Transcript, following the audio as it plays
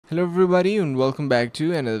Hello everybody and welcome back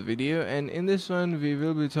to another video, and in this one we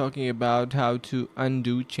will be talking about how to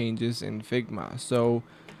undo changes in Figma. So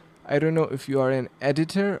I don't know if you are an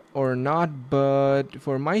editor or not, but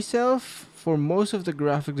for myself, for most of the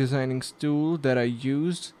graphic designing tools that I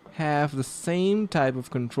use have the same type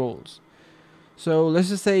of controls. So let's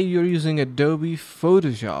just say you're using Adobe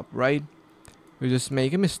Photoshop, right? You just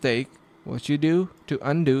make a mistake. What you do to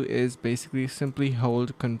undo is basically simply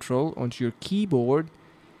hold Control onto your keyboard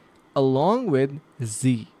along with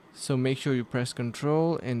Z. So make sure you press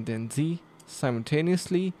Control and then Z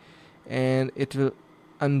simultaneously, and it will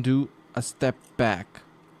undo a step back.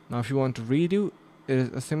 Now if you want to redo, it is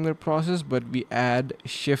a similar process, but we add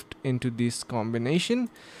Shift into this combination.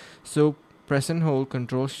 So press and hold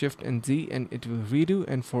Control Shift and Z and it will redo.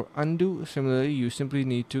 And for undo, similarly, you simply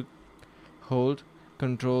need to hold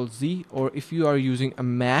Control Z, or if you are using a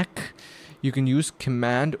Mac, you can use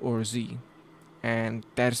Command or Z. And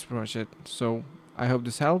that's pretty much it. So I hope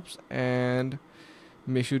this helps, and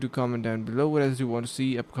make sure to comment down below what else you want to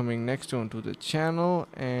see upcoming next onto the channel.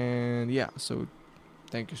 And yeah, so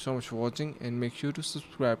thank you so much for watching, and make sure to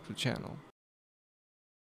subscribe to the channel.